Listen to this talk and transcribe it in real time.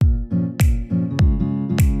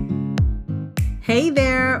Hey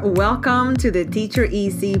there, welcome to the Teacher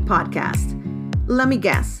Easy podcast. Let me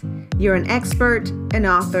guess, you're an expert, an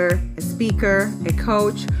author, a speaker, a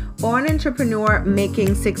coach, or an entrepreneur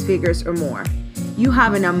making six figures or more. You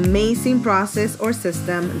have an amazing process or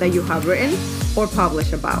system that you have written or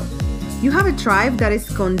published about. You have a tribe that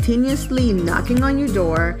is continuously knocking on your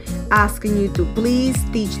door, asking you to please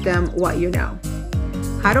teach them what you know.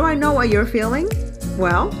 How do I know what you're feeling?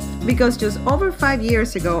 Well, because just over 5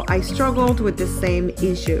 years ago, I struggled with the same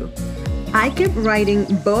issue. I kept writing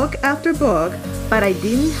book after book, but I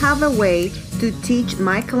didn't have a way to teach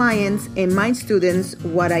my clients and my students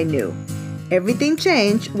what I knew. Everything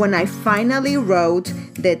changed when I finally wrote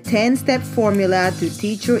the 10-step formula to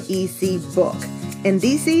Teacher Easy book. In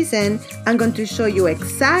this season, I'm going to show you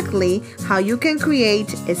exactly how you can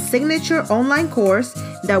create a signature online course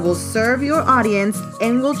that will serve your audience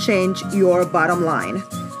and will change your bottom line.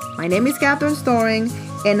 My name is Catherine Storing,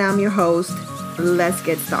 and I'm your host. Let's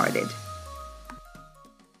get started.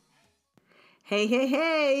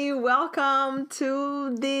 Hey, welcome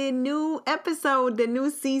to the new episode, the new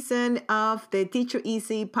season of the Teacher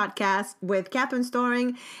Easy podcast with Catherine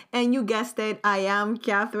Storing. And you guessed it, I am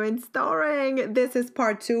Catherine Storing. This is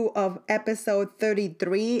part 2 of episode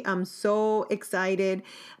 33. I'm so excited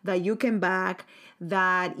that you came back,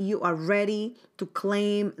 that you are ready to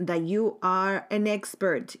claim that you are an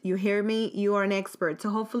expert. You hear me? You are an expert. So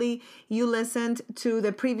hopefully you listened to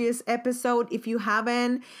the previous episode. If you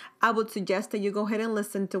haven't, I would suggest that you go ahead and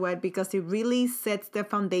listen to it because it really sets the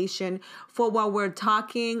foundation for what we're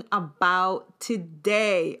talking about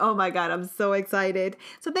today. Oh my God, I'm so excited.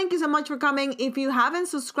 So thank you so much for coming. If you haven't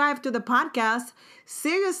subscribed to the podcast,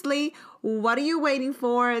 seriously, what are you waiting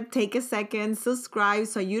for? Take a second, subscribe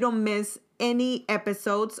so you don't miss any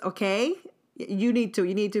episodes, okay? You need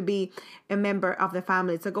to be a member of the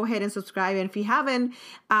family. So go ahead and subscribe. And if you haven't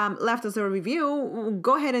left us a review,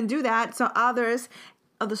 go ahead and do that so others,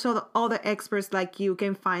 so all the experts like you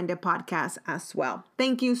can find the podcast as well.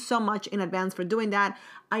 Thank you so much in advance for doing that.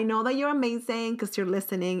 I know that you're amazing because you're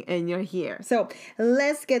listening and you're here. So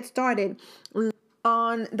let's get started.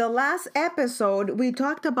 On the last episode, we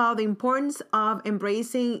talked about the importance of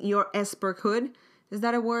embracing your experthood. Is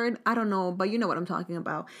that a word? I don't know, but you know what I'm talking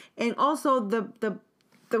about. And also the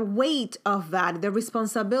weight of that, the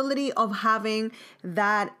responsibility of having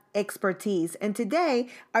that expertise. And today,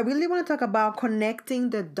 I really want to talk about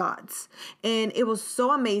connecting the dots. And it was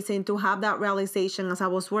so amazing to have that realization as I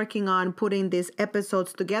was working on putting these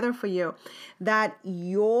episodes together for you, that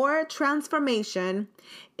your transformation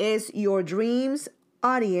is your dreams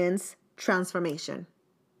audience transformation.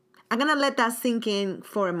 I'm going to let that sink in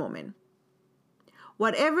for a moment.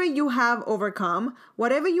 Whatever you have overcome,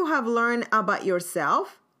 whatever you have learned about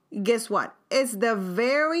yourself, guess what? It's the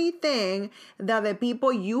very thing that the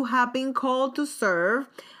people you have been called to serve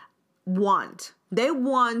want. They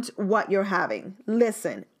want what you're having.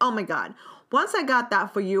 Listen, oh my God. Once I got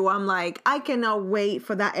that for you, I'm like, I cannot wait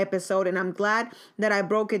for that episode. And I'm glad that I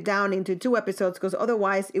broke it down into 2 episodes because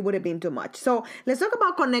otherwise it would have been too much. So let's talk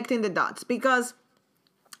about connecting the dots, because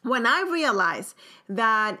when I realized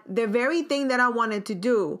that the very thing that I wanted to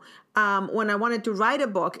do, when I wanted to write a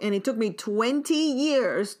book, and it took me 20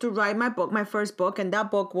 years to write my book, my first book, and that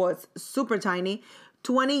book was super tiny,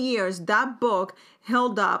 20 years, that book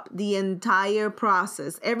held up the entire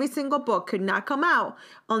process. Every single book could not come out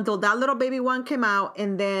until that little baby one came out,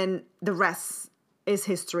 and then the rest is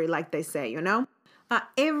history, like they say, you know?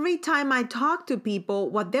 Every time I talk to people,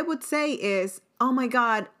 what they would say is, oh my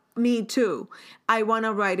God, me too. I want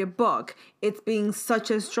to write a book. It's been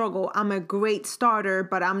such a struggle. I'm a great starter,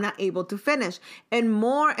 but I'm not able to finish. And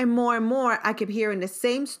more, I kept hearing the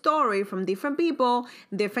same story from different people,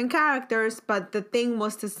 different characters, but the thing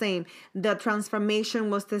was the same. The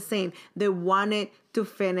transformation was the same. They wanted to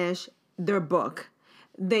finish their book.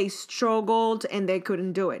 They struggled and they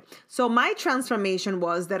couldn't do it. So my transformation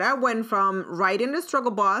was that I went from writing The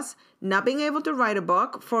Struggle Boss, not being able to write a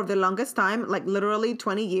book for the longest time, like literally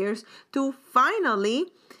 20 years, to finally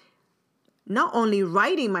not only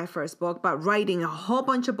writing my first book, but writing a whole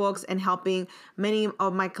bunch of books and helping many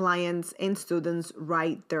of my clients and students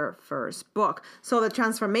write their first book. So the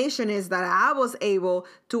transformation is that I was able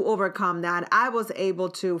to overcome that. I was able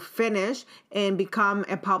to finish and become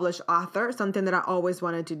a published author, something that I always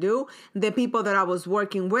wanted to do. The people that I was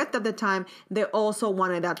working with at the time, they also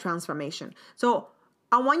wanted that transformation. So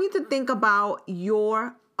I want you to think about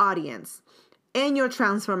your audience and your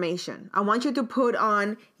transformation. I want you to put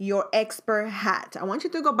on your expert hat. I want you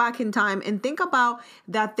to go back in time and think about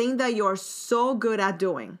that thing that you're so good at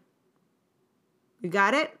doing. You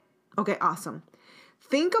got it? Okay, awesome.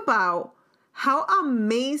 Think about how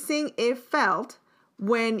amazing it felt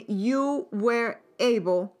when you were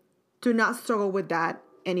able to not struggle with that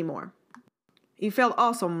anymore? You felt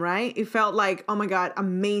awesome, right? It felt like, oh my God,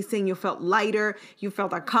 amazing. You felt lighter. You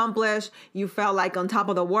felt accomplished. You felt like on top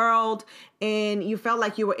of the world. And you felt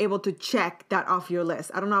like you were able to check that off your list.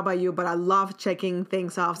 I don't know about you, but I love checking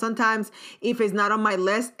things off. Sometimes if it's not on my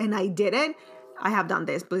list and I did it, I have done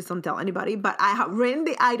this. Please don't tell anybody. But I have written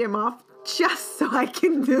the item off just so I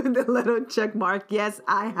can do the little check mark. Yes,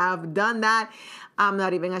 I have done that. I'm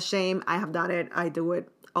not even ashamed. I have done it. I do it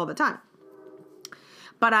all the time.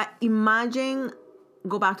 But I imagine,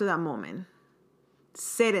 go back to that moment,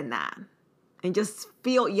 sit in that, and just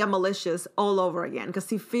feel Yamalicious all over again,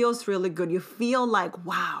 because it feels really good. You feel like,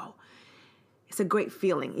 wow, it's a great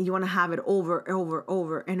feeling. And you want to have it over,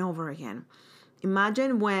 and over again.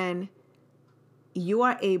 Imagine when you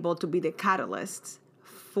are able to be the catalyst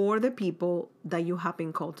for the people that you have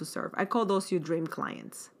been called to serve. I call those your dream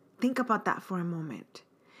clients. Think about that for a moment.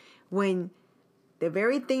 When the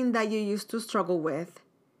very thing that you used to struggle with,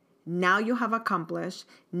 now you have accomplished.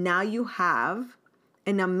 Now you have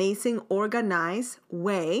an amazing organized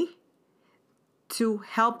way to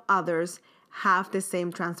help others have the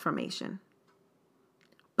same transformation.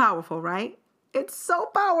 Powerful, right? It's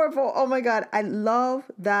so powerful. Oh my God. I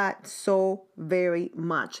love that so very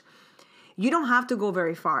much. You don't have to go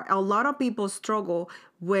very far. A lot of people struggle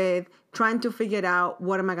with trying to figure out,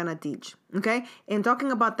 what am I going to teach? Okay. And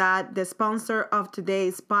talking about that, the sponsor of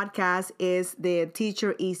today's podcast is the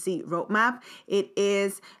Teacher Easy Roadmap. It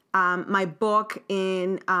is my book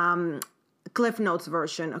in Cliff Notes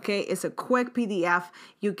version. Okay. It's a quick PDF.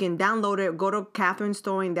 You can download it. Go to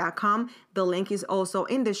catherinestoring.com. The link is also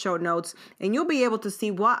in the show notes, and you'll be able to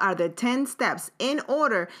see what are the 10 steps in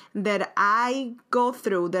order that I go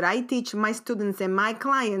through, that I teach my students and my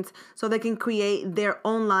clients so they can create their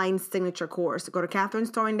online signature course. Go to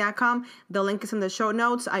catherinestoring.com. The link is in the show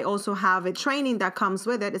notes. I also have a training that comes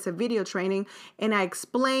with it. It's a video training, and I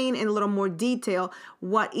explain in a little more detail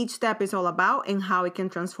what each step is all about and how it can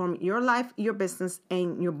transform your life, your business,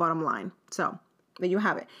 and your bottom line. So there you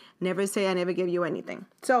have it. Never say I never gave you anything.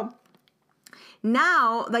 So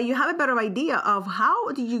now that you have a better idea of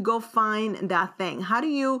how do you go find that thing, how do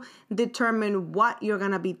you determine what you're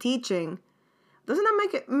going to be teaching, doesn't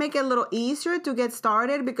that make it a little easier to get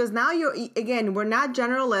started? Because now we're not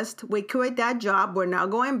generalists. We quit that job. We're not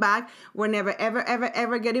going back. We're never,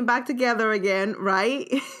 ever getting back together again,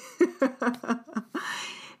 right?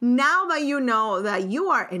 Now that you know that you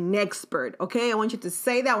are an expert, okay, I want you to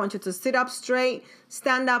say that. I want you to sit up straight,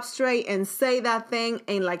 stand up straight, and say that thing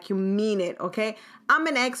and like you mean it, okay? I'm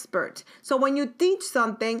an expert. So when you teach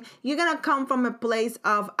something, you're going to come from a place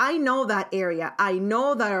of, I know that area. I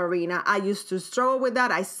know that arena. I used to struggle with that.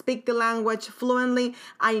 I speak the language fluently.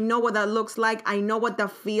 I know what that looks like. I know what that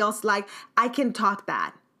feels like. I can talk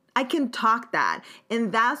that. I can talk that.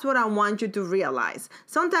 And that's what I want you to realize.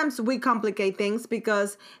 Sometimes we complicate things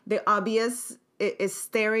because the obvious is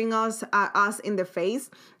staring us in the face,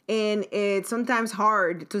 and it's sometimes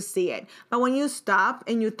hard to see it. But when you stop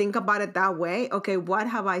and you think about it that way, okay, what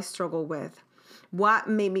have I struggled with? What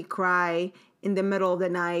made me cry in the middle of the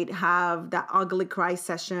night, have that ugly cry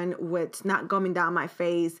session with not coming down my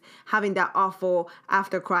face, having that awful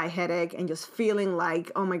after cry headache, and just feeling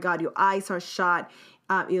like, oh my God, your eyes are shut.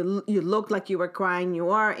 You look like you were crying, you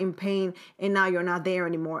are in pain, and now you're not there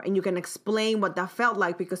anymore. And you can explain what that felt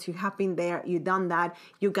like because you have been there, you done that,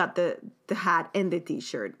 you got the hat and the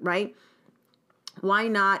t-shirt, right? Why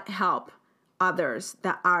not help others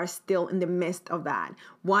that are still in the midst of that?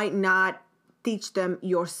 Why not teach them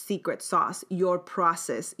your secret sauce, your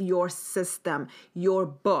process, your system, your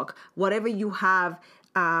book, whatever you have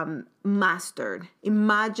mastered?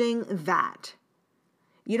 Imagine that.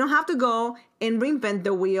 You don't have to go and reinvent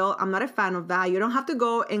the wheel. I'm not a fan of that. You don't have to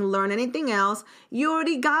go and learn anything else. You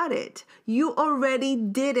already got it. You already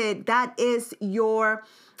did it. That is your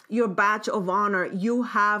badge of honor. You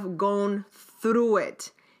have gone through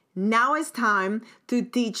it. Now it's time to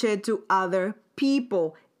teach it to other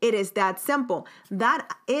people. It is that simple. That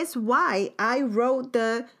is why I wrote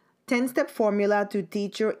the 10-step formula to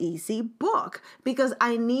Teacher Easy book, because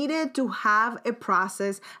I needed to have a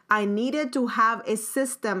process. I needed to have a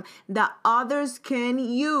system that others can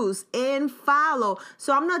use and follow.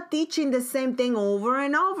 So I'm not teaching the same thing over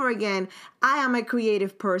and over again. I am a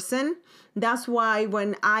creative person. That's why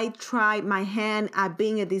when I tried my hand at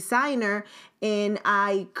being a designer and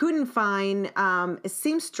I couldn't find a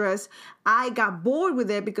seamstress, I got bored with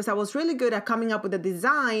it because I was really good at coming up with a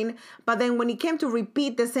design. But then when it came to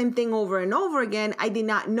repeat the same thing over and over again, I did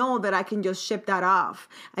not know that I can just ship that off.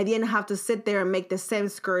 I didn't have to sit there and make the same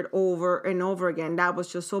skirt over and over again. That was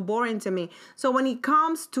just so boring to me. So when it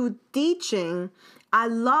comes to teaching, I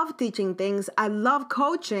love teaching things. I love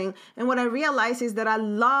coaching. And what I realized is that I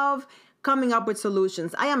love coming up with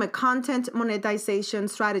solutions. I am a content monetization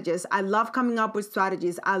strategist. I love coming up with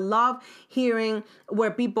strategies. I love hearing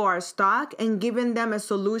where people are stuck and giving them a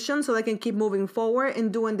solution so they can keep moving forward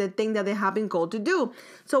and doing the thing that they have been called to do.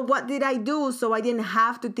 So what did I do so I didn't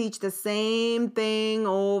have to teach the same thing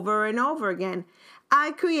over and over again?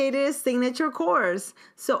 I created a signature course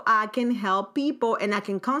so I can help people and I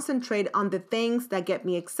can concentrate on the things that get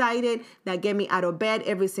me excited, that get me out of bed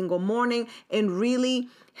every single morning, and really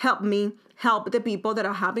help me help the people that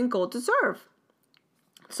I have been called to serve.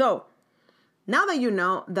 So now that you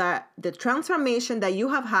know that the transformation that you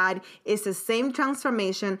have had is the same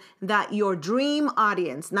transformation that your dream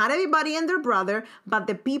audience, not everybody and their brother, but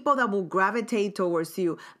the people that will gravitate towards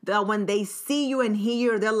you, that when they see you and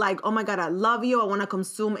hear, they're like, oh my God, I love you. I want to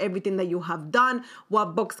consume everything that you have done.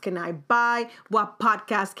 What books can I buy? What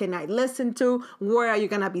podcasts can I listen to? Where are you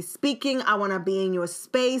going to be speaking? I want to be in your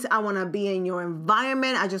space. I want to be in your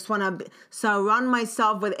environment. I just want to surround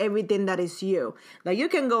myself with everything that is you. That you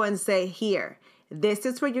can go and say, here, this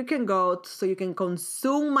is where you can go so you can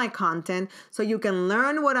consume my content, so you can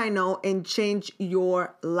learn what I know and change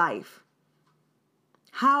your life.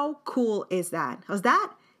 How cool is that? Is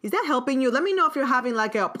that helping you? Let me know if you're having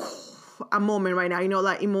like a moment right now. You know,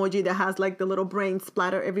 like emoji that has like the little brain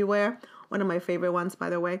splatter everywhere. One of my favorite ones, by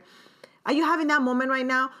the way. Are you having that moment right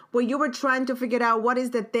now where you were trying to figure out what is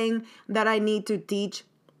the thing that I need to teach?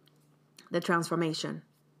 The transformation.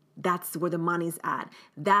 That's where the money's at.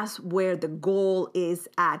 That's where the goal is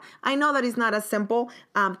at. I know that it's not as simple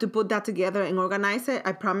to put that together and organize it.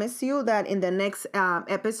 I promise you that in the next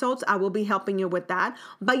episodes, I will be helping you with that.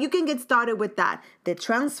 But you can get started with that. The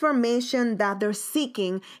transformation that they're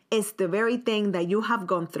seeking is the very thing that you have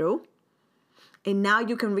gone through. And now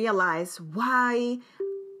you can realize, why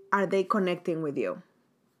are they connecting with you?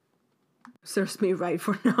 Serves me right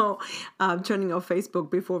for now, turning off Facebook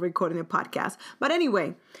before recording a podcast. But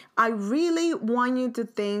anyway, I really want you to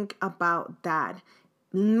think about that.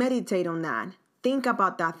 Meditate on that. Think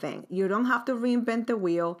about that thing. You don't have to reinvent the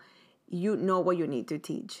wheel. You know what you need to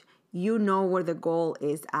teach. You know where the goal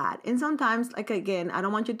is at. And sometimes, like again, I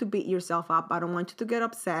don't want you to beat yourself up. I don't want you to get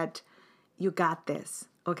upset. You got this.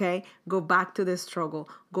 Okay, go back to the struggle,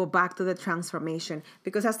 go back to the transformation,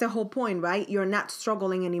 because that's the whole point, right? You're not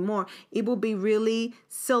struggling anymore. It would be really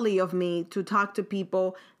silly of me to talk to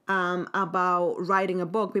people about writing a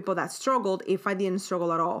book, people that struggled, if I didn't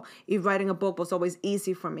struggle at all. If writing a book was always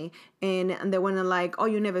easy for me, and they were like, oh,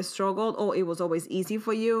 you never struggled? Oh, it was always easy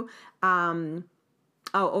for you? Oh,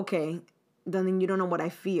 okay. Then you don't know what I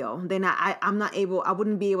feel. Then I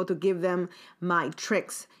wouldn't be able to give them my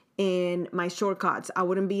tricks in my shortcuts. I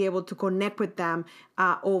wouldn't be able to connect with them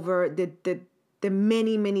over the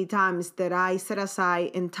many, many times that I set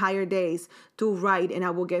aside entire days to write, and I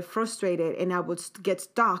will get frustrated and I would get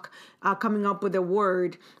stuck coming up with a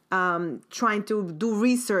word, trying to do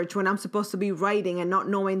research when I'm supposed to be writing and not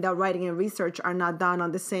knowing that writing and research are not done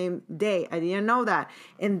on the same day. I didn't know that.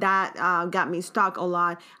 And that got me stuck a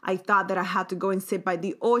lot. I thought that I had to go and sit by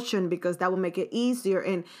the ocean because that would make it easier.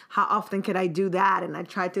 And how often could I do that? And I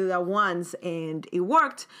tried to do that once and it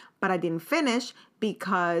worked, but I didn't finish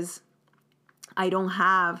because I don't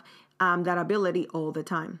have that ability all the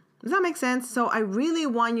time. Does that make sense? So I really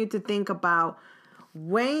want you to think about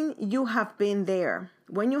when you have been there,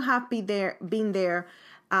 then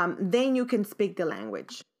you can speak the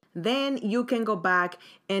language. Then you can go back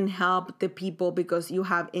and help the people because you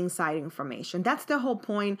have inside information. That's the whole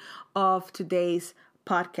point of today's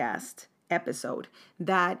podcast episode,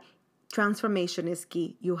 that transformation is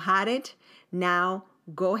key. You had it. Now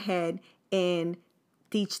go ahead and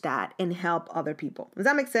teach that and help other people. Does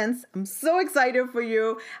that make sense? I'm so excited for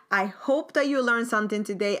you. I hope that you learned something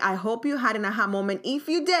today. I hope you had an aha moment. If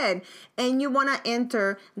you did, and you want to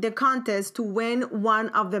enter the contest to win one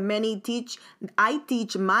of the many I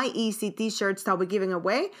Teach My EC t-shirts that we're giving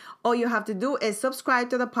away, all you have to do is subscribe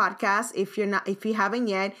to the podcast if you haven't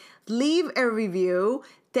yet. Leave a review.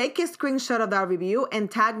 Take a screenshot of that review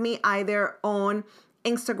and tag me either on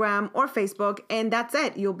Instagram, or Facebook, and that's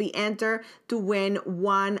it. You'll be entered to win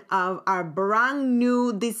one of our brand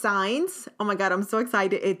new designs. Oh my God, I'm so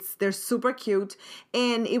excited. They're super cute,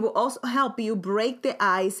 and it will also help you break the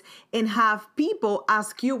ice and have people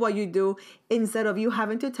ask you what you do instead of you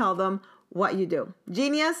having to tell them what you do.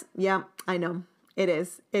 Genius? Yeah, I know. It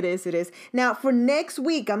is. Now, for next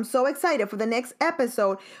week, I'm so excited for the next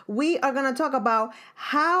episode. We are going to talk about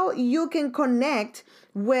how you can connect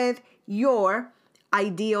with your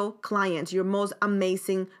ideal client, your most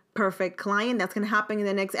amazing, perfect client. That's going to happen in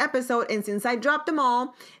the next episode. And since I dropped them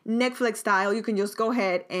all Netflix style, you can just go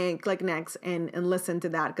ahead and click next and listen to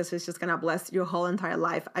that, because it's just going to bless your whole entire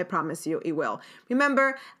life. I promise you it will.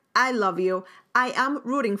 Remember, I love you. I am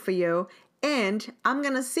rooting for you. And I'm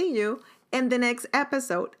going to see you in the next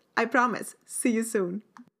episode. I promise. See you soon.